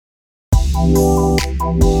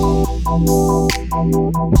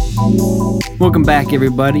Welcome back,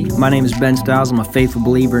 everybody. My name is Ben Stiles. I'm a faithful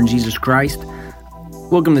believer in Jesus Christ.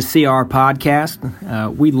 Welcome to CR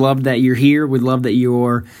Podcast. We love that you're here. We love that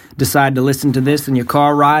you decide to listen to this in your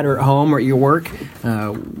car ride or at home or at your work.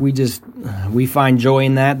 We find joy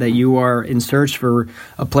in that you are in search for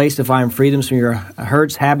a place to find freedoms from your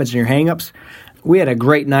hurts, habits, and your hang-ups. We had a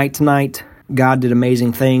great night tonight. God did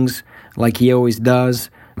amazing things like He always does,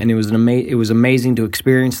 and it was amazing to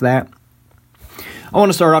experience that. I want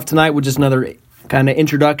to start off tonight with just another kind of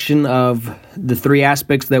introduction of the three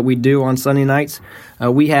aspects that we do on Sunday nights.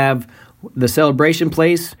 We have the celebration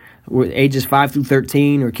place, with ages 5 through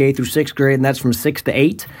 13 or K through 6th grade, and that's from 6 to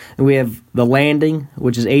 8. And we have the landing,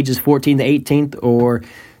 which is ages 14 to 18th or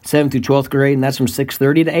 7th through 12th grade, and that's from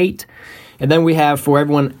 6:30 to 8. And then we have for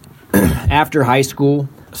everyone after high school,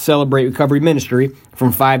 Celebrate Recovery Ministry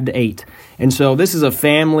from 5 to 8. And so this is a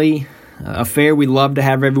family affair. We love to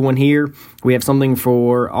have everyone here. We have something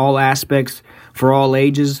for all aspects, for all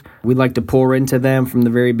ages. We'd like to pour into them from the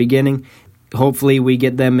very beginning. Hopefully we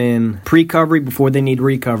get them in pre-recovery before they need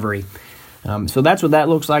recovery. So that's what that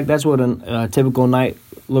looks like. That's what a typical night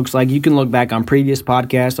looks like. You can look back on previous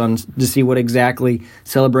podcasts to see what exactly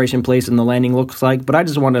Celebration Place and the Landing looks like. But I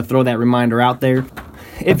just wanted to throw that reminder out there.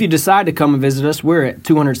 If you decide to come and visit us, we're at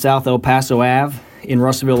 200 South El Paso Ave in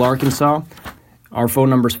Russellville, Arkansas. Our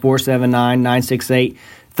phone number is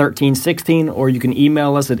 479-968-1316, or you can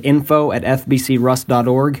email us at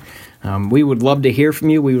info@fbcruss.org. We would love to hear from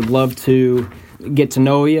you. We would love to get to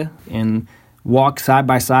know you and walk side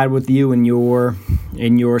by side with you in your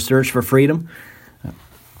search for freedom.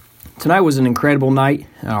 Tonight was an incredible night.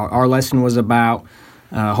 Our lesson was about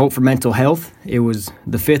hope for mental health. It was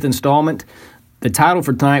the 5th installment. The title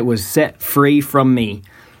for tonight was Set Free From Me.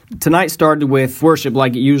 Tonight started with worship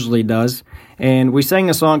like it usually does, and we sang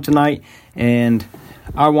a song tonight, and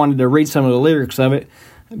I wanted to read some of the lyrics of it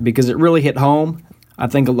because it really hit home. I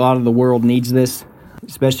think a lot of the world needs this,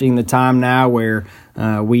 especially in the time now where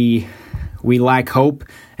we lack hope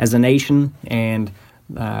as a nation, and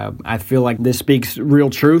I feel like this speaks real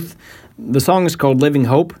truth. The song is called Living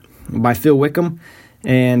Hope by Phil Wickham,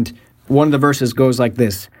 and one of the verses goes like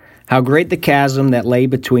this: "How great the chasm that lay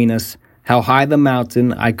between us, how high the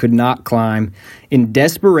mountain I could not climb. In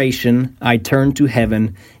desperation I turned to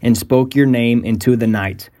heaven and spoke your name into the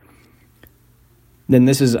night." Then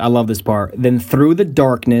I love this part. "Then through the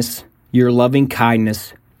darkness your loving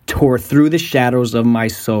kindness tore through the shadows of my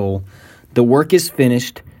soul. The work is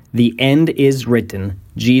finished, the end is written,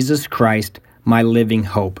 Jesus Christ, my living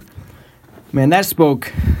hope." Man, that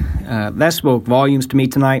spoke volumes to me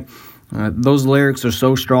tonight. Those lyrics are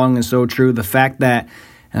so strong and so true. The fact that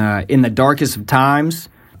in the darkest of times,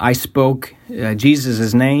 I spoke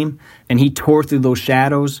Jesus' name, and He tore through those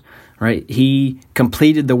shadows, right? He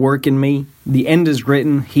completed the work in me. The end is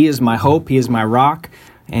written. He is my hope. He is my rock.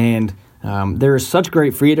 And there is such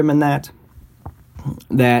great freedom in that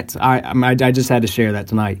I just had to share that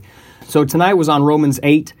tonight. So tonight was on Romans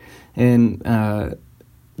 8, and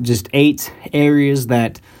just 8 areas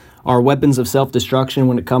that are weapons of self-destruction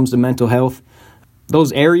when it comes to mental health.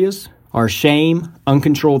 Those areas are shame,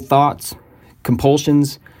 uncontrolled thoughts,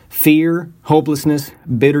 compulsions, fear, hopelessness,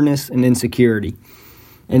 bitterness, and insecurity.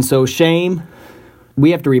 And so shame,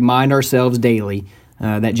 we have to remind ourselves daily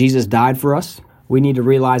that Jesus died for us. We need to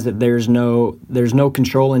realize that there's no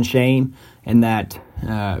control in shame, and that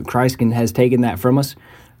Christ has taken that from us.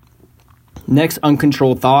 Next,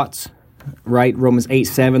 uncontrolled thoughts, right? Romans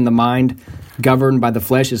 8:7, the mind governed by the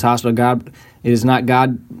flesh is hostile to God. Does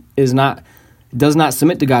not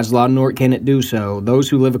submit to God's law, nor can it do so. Those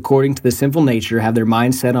who live according to the sinful nature have their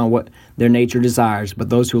mind set on what their nature desires, but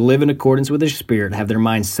those who live in accordance with the Spirit have their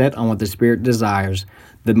mind set on what the Spirit desires.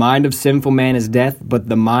 The mind of sinful man is death, but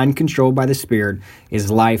the mind controlled by the Spirit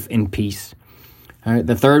is life and peace. All right,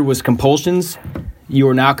 the third was compulsions. You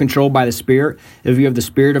are now controlled by the Spirit. If you have the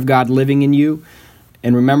Spirit of God living in you,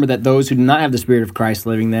 and remember that those who do not have the Spirit of Christ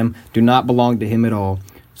living in them do not belong to Him at all.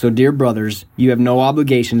 So, dear brothers, you have no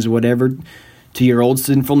obligations whatever to your old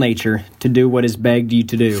sinful nature to do what is begged you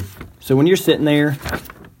to do. So when you're sitting there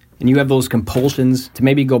and you have those compulsions to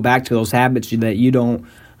maybe go back to those habits that you don't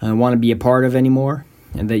want to be a part of anymore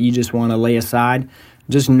and that you just want to lay aside,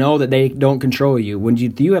 just know that they don't control you. When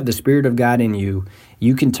you have the Spirit of God in you,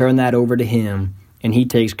 you can turn that over to Him, and He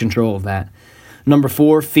takes control of that. Number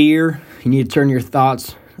 4, fear. You need to turn your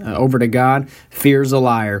thoughts over to God. Fear is a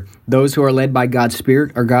liar. Those who are led by God's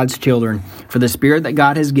Spirit are God's children. For the Spirit that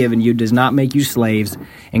God has given you does not make you slaves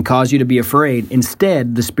and cause you to be afraid.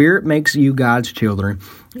 Instead, the Spirit makes you God's children.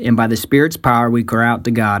 And by the Spirit's power, we cry out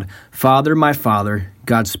to God, Father, my Father.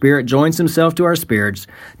 God's Spirit joins himself to our spirits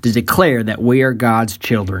to declare that we are God's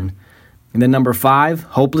children. And then number 5,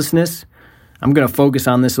 hopelessness. I'm going to focus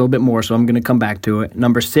on this a little bit more, so I'm going to come back to it.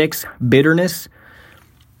 Number 6, bitterness.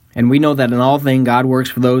 And we know that in all things God works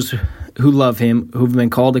for those who love him, who've been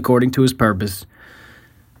called according to his purpose.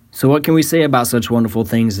 So what can we say about such wonderful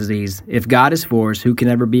things as these? If God is for us, who can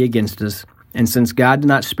ever be against us? And since God did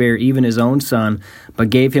not spare even his own Son, but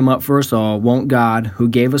gave him up for us all, won't God, who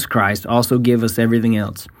gave us Christ, also give us everything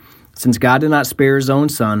else? Since God did not spare his own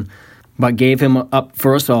Son, but gave him up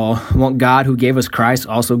for us all, won't God, who gave us Christ,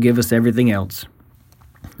 also give us everything else?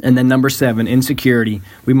 And then number 7, insecurity.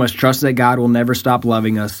 We must trust that God will never stop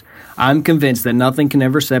loving us. I'm convinced that nothing can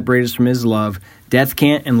ever separate us from his love. Death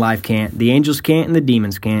can't and life can't. The angels can't and the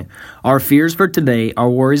demons can't. Our fears for today, our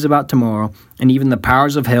worries about tomorrow, and even the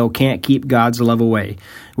powers of hell can't keep God's love away.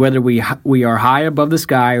 Whether we are high above the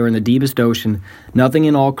sky or in the deepest ocean, nothing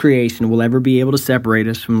in all creation will ever be able to separate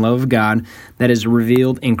us from the love of God that is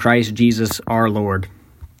revealed in Christ Jesus our Lord.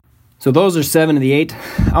 So those are 7 of the 8.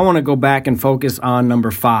 I want to go back and focus on number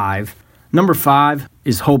 5. Number 5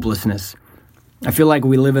 is hopelessness. I feel like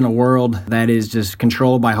we live in a world that is just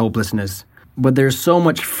controlled by hopelessness. But there's so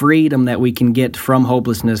much freedom that we can get from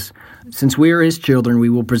hopelessness. Since we are his children, we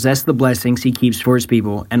will possess the blessings he keeps for his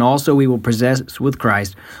people, and also we will possess with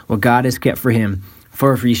Christ what God has kept for him.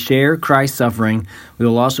 For if we share Christ's suffering, we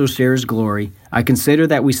will also share his glory. I consider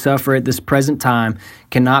that we suffer at this present time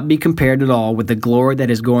cannot be compared at all with the glory that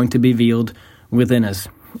is going to be revealed within us.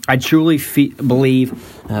 I truly believe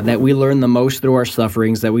that we learn the most through our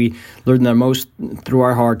sufferings, that we learn the most through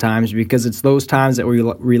our hard times, because it's those times that we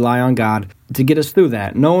rely on God to get us through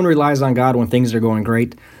that. No one relies on God when things are going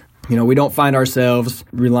great. We don't find ourselves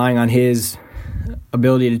relying on his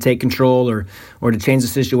ability to take control or to change the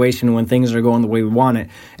situation when things are going the way we want it.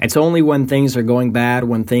 It's only when things are going bad,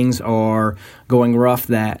 when things are going rough,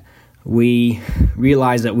 that we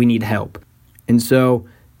realize that we need help. And so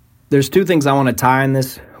there's 2 things I want to tie in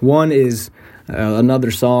this. One is another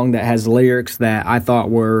song that has lyrics that I thought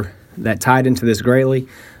that tied into this greatly.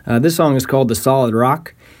 This song is called The Solid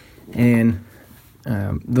Rock, and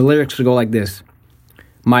the lyrics will go like this.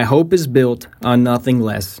 My hope is built on nothing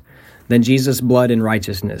less than Jesus' blood and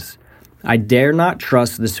righteousness. I dare not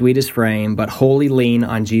trust the sweetest frame, but wholly lean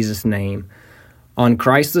on Jesus' name. On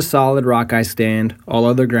Christ the solid rock I stand, all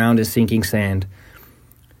other ground is sinking sand.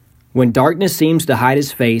 When darkness seems to hide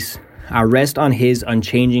his face, I rest on his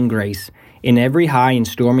unchanging grace. In every high and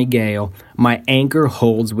stormy gale, my anchor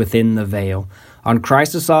holds within the veil. On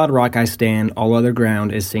Christ the solid rock I stand, all other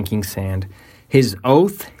ground is sinking sand. His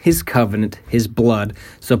oath, his covenant, his blood,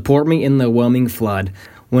 support me in the whelming flood.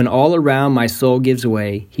 When all around my soul gives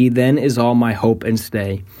way, he then is all my hope and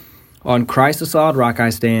stay. On Christ the solid rock I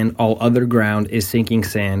stand, all other ground is sinking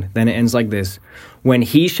sand. Then it ends like this. When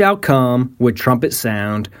he shall come with trumpet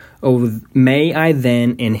sound, oh, may I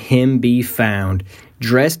then in him be found,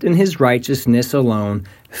 dressed in his righteousness alone,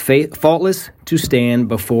 faultless to stand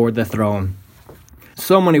before the throne.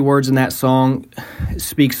 So many words in that song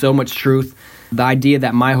speak so much truth. The idea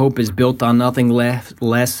that my hope is built on nothing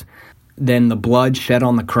less than the blood shed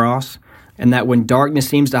on the cross, and that when darkness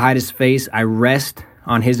seems to hide his face, I rest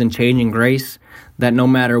on his unchanging grace, that no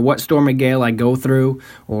matter what stormy gale I go through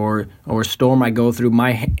or storm I go through,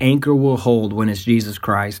 my anchor will hold when it's Jesus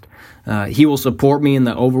Christ. He will support me in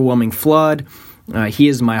the overwhelming flood. He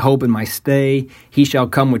is my hope and my stay. He shall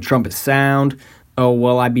come with trumpet sound. Oh,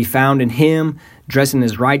 will I be found in him, dressed in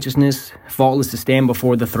his righteousness, faultless to stand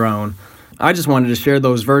before the throne. I just wanted to share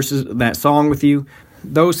those verses, that song with you.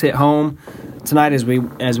 Those hit home tonight as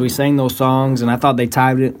we sang those songs, and I thought they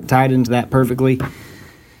tied into that perfectly.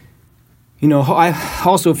 I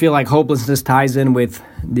also feel like hopelessness ties in with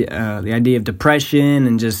the idea of depression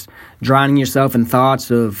and just drowning yourself in thoughts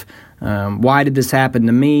of why did this happen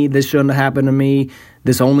to me? This shouldn't have happened to me.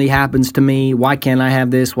 This only happens to me. Why can't I have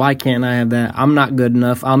this? Why can't I have that? I'm not good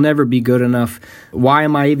enough. I'll never be good enough. Why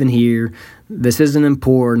am I even here? This isn't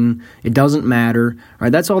important. It doesn't matter. All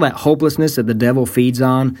right, that's all that hopelessness that the devil feeds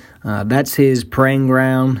on. That's his preying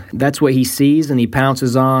ground. That's what he sees and he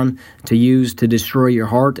pounces on to use to destroy your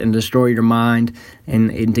heart and destroy your mind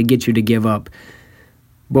and to get you to give up.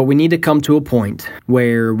 But we need to come to a point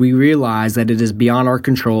where we realize that it is beyond our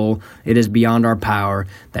control, it is beyond our power,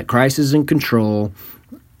 that Christ is in control.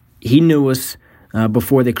 He knew us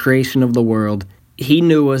before the creation of the world. He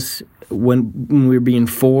knew us when we were being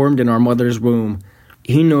formed in our mother's womb.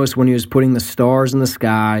 He knew us when he was putting the stars in the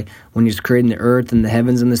sky, when he was creating the earth and the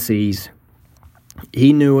heavens and the seas.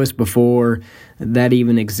 He knew us before that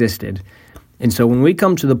even existed. And so when we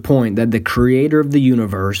come to the point that the creator of the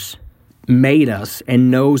universe made us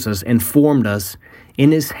and knows us and formed us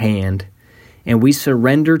in His hand, and we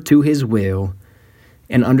surrender to His will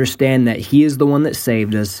and understand that He is the one that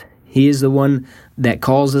saved us, He is the one that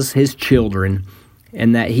calls us His children,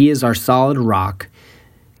 and that He is our solid rock,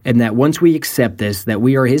 and that once we accept this, that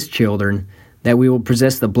we are His children, that we will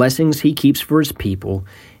possess the blessings He keeps for His people,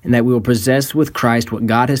 and that we will possess with Christ what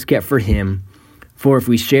God has kept for Him. For if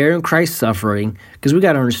we share in Christ's suffering, because we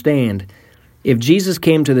got to understand, if Jesus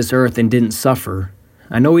came to this earth and didn't suffer,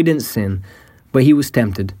 I know He didn't sin, but He was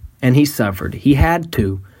tempted, and He suffered. He had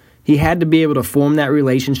to. He had to be able to form that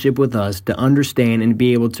relationship with us, to understand and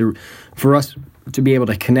be able to, for us to be able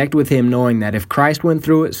to connect with Him, knowing that if Christ went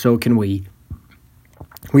through it, so can we.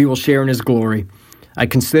 We will share in His glory. I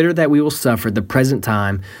consider that we will suffer the present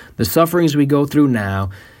time. The sufferings we go through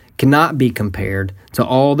now cannot be compared to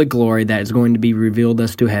all the glory that is going to be revealed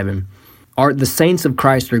us to heaven. The saints of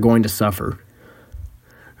Christ are going to suffer.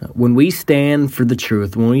 When we stand for the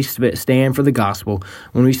truth, when we stand for the gospel,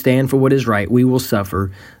 when we stand for what is right, we will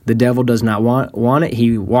suffer. The devil does not want it.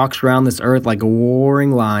 He walks around this earth like a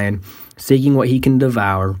roaring lion, seeking what he can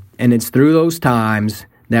devour. And it's through those times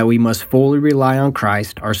that we must fully rely on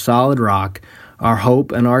Christ, our solid rock, our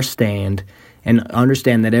hope and our stand, and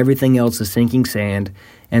understand that everything else is sinking sand,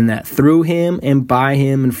 and that through Him and by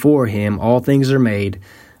Him and for Him all things are made,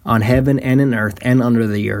 on heaven and in earth and under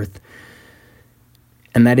the earth.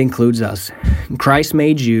 And that includes us. Christ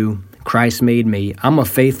made you. Christ made me. I'm a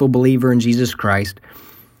faithful believer in Jesus Christ.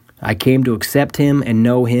 I came to accept Him and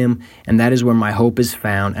know Him, and that is where my hope is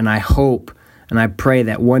found. And I hope and I pray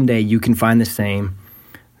that one day you can find the same.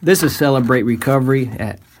 This is Celebrate Recovery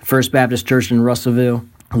at First Baptist Church in Russellville,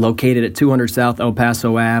 located at 200 South El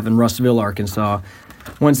Paso Ave in Russellville, Arkansas.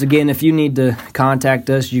 Once again, if you need to contact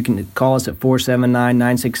us, you can call us at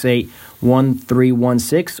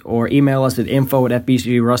 479-968-1316 or email us at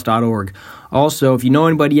info@fbcruss.org. Also, if you know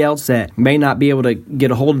anybody else that may not be able to get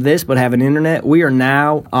a hold of this but have an internet, we are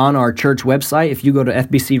now on our church website. If you go to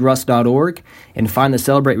fbcruss.org and find the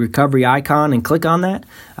Celebrate Recovery icon and click on that,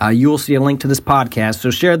 you will see a link to this podcast. So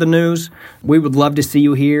share the news. We would love to see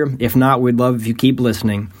you here. If not, we'd love if you keep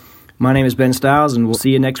listening. My name is Ben Stiles, and we'll see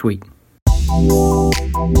you next week.